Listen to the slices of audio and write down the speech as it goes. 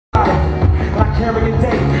I carry a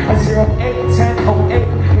date, a 08-10-08,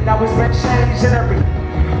 and I was been changed and every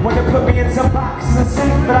when they put me in some boxes and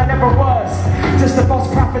safe, but I never was. Just a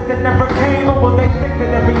false prophet that never came. Or will they think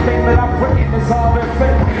that everything that I've written is all been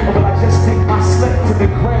fake? Or will I just take my slip to the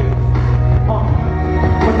grave?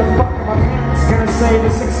 What the fuck are my parents gonna say? The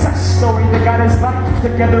success story that got his life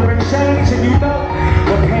together and change. And you know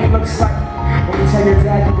what pain looks like when you tell your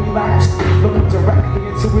dad you relapsed. Looking directly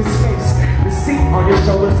into his face, the seat on your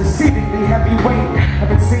shoulders, deceivingly heavy weight.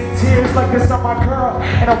 Haven't seen tears like this on my girl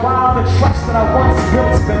in a while. The trust that I once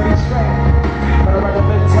built's been betrayed. But I'd rather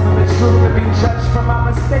live telling the truth than be judged for my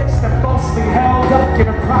mistakes than falsely held up,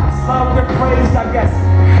 getting props, loved, and praised. I guess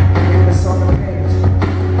get this on the page.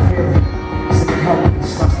 Feel it. See it help me.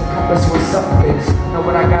 Trust the compass where something is. Know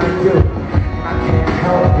what I gotta do, and I can't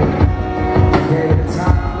help it. One day at a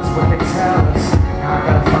time is what they tell us. Now I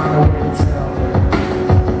gotta find a way to tell it.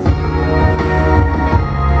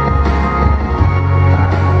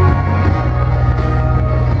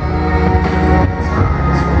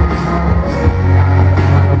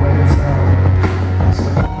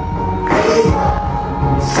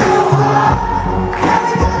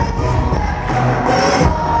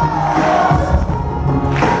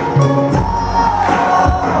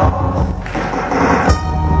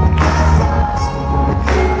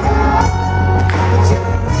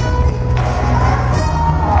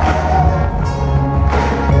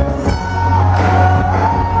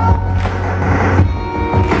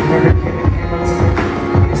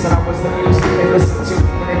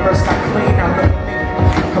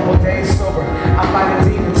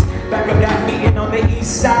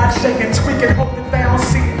 Shaking, tweaking, hope that they don't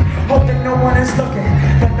see it. Hope that no one is looking,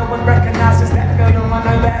 that no one recognizes that million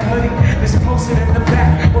under that hoodie. Just posted in the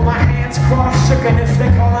back with my hands crossed, shook. And if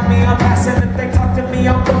they calling me, I'm passing. If they talk to me,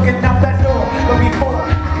 I'm looking out that door. But before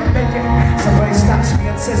I can make it, somebody stops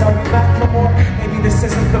me and says, "Are you Macklemore? Maybe this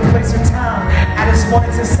isn't the place or time." I just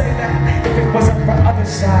wanted to say that if it wasn't for other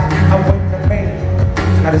side, I wouldn't have made it.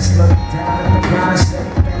 I just looked down at the ground and said,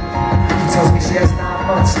 she tells me she has 9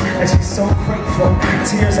 months and she's so grateful.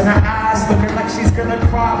 Tears in her eyes, looking like she's gonna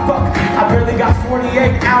cry. Fuck, I barely got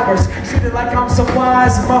 48 hours. Treated like I'm some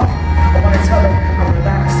wise monk. I wanna tell her I'm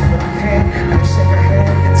relaxed, but I can't. I just shake her hand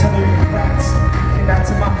and tell her congrats. Get back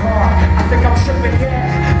to my car. I think I'm tripping,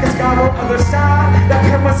 yeah. Cause God on the other side, that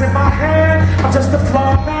pen was in my hand. I'm just a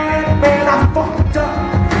flawed man, man, I fucked up.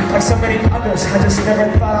 Like so many others, I just never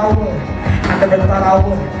thought I would. I never thought I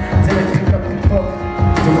would. Didn't pick up the book,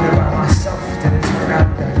 doing it by myself. Didn't turn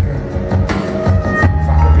out that